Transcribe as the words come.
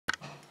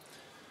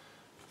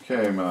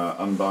Okay, I'm going to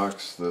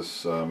unbox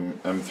this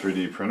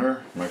M3D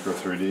printer, Micro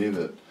 3D,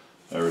 that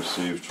I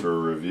received for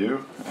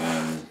review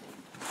and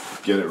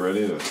get it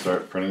ready to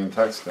start printing and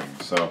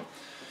texting. So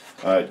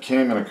it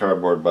came in a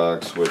cardboard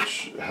box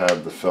which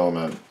had the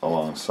filament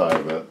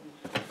alongside of it.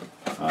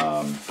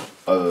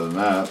 Other than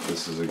that,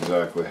 this is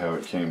exactly how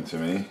it came to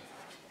me.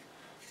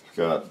 It's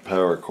got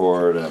power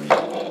cord and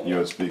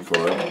USB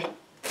cord.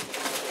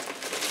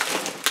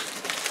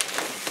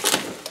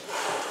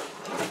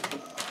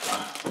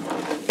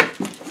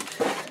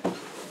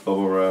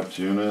 Bubble wrapped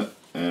unit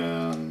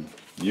and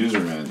user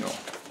manual.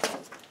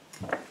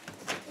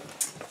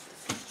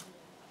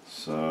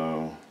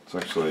 So it's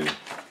actually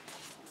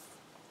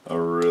a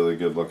really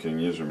good looking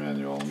user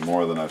manual,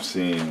 more than I've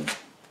seen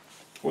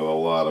with a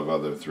lot of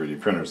other 3D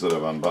printers that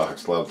I've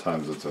unboxed. A lot of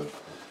times it's a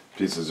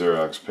piece of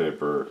Xerox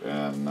paper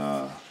and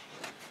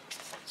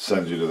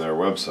sends you to their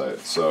website.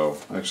 So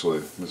actually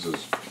this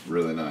is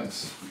really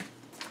nice.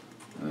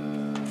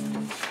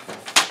 And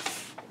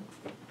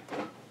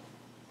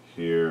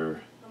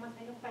here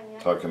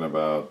talking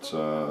about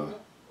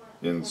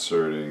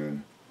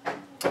inserting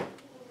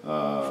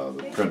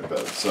the print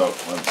bed. So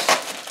let's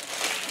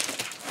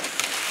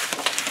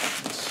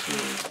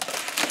see.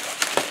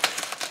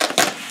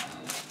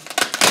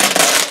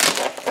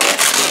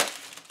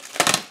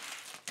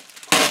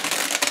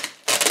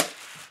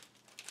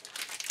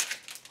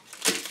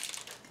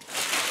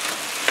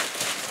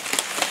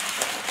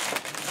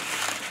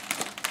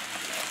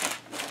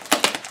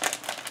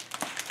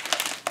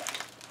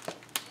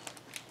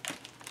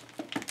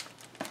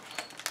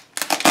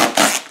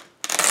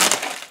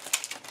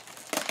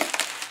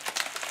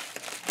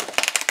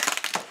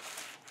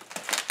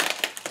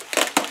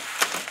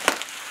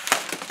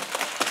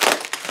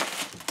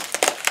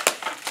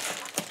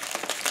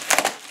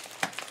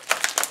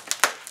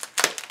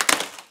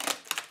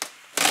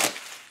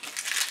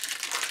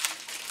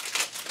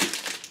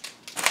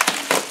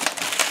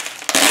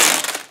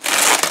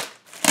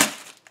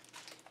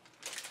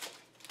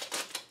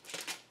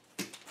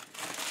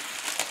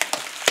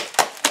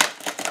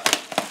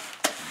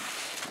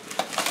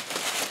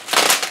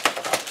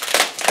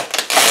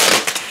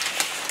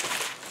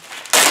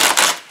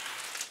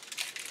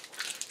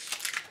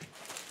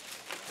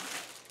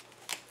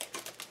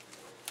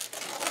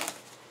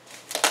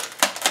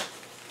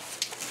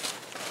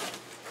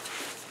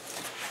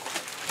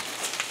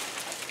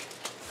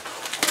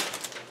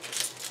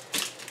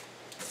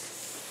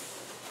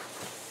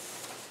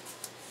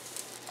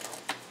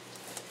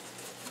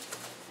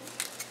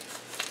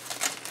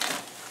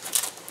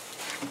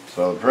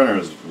 So the printer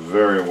is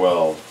very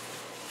well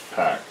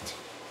packed.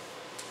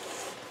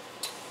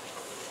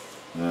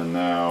 And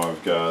now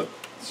I've got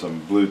some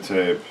blue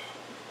tape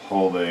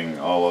holding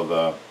all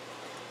of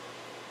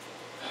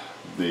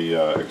the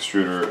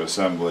extruder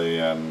assembly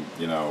and,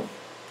 you know,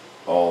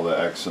 all the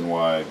X and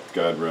Y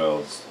guide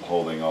rails,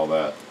 holding all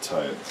that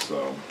tight.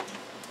 So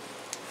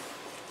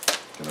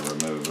I'm going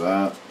to remove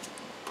that.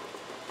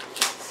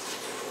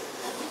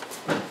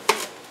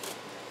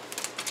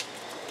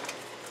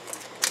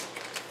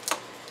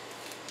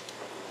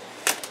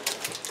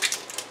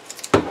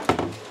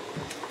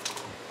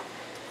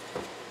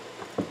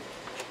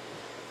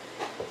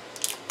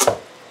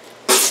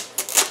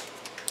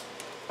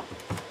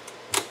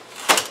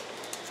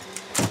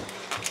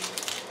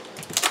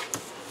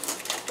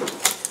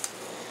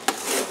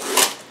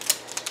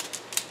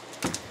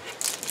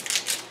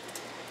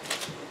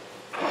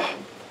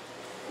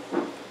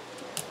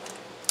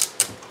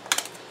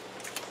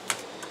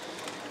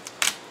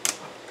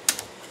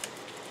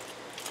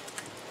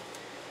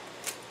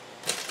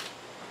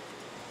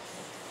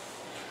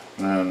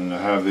 And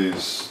I have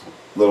these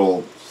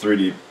little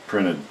 3D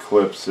printed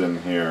clips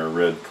in here,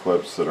 red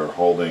clips that are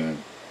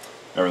holding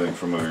everything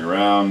from moving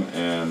around,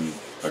 and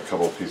a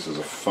couple pieces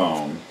of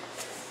foam.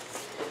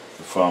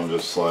 The foam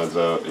just slides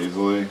out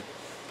easily.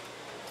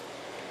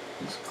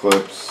 These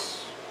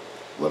clips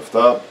lift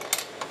up,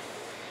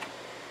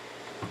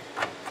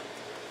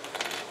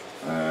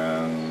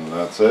 and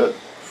that's it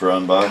for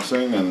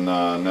unboxing. And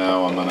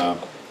now I'm going to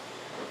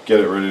get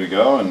it ready to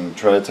go and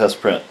try to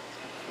test print.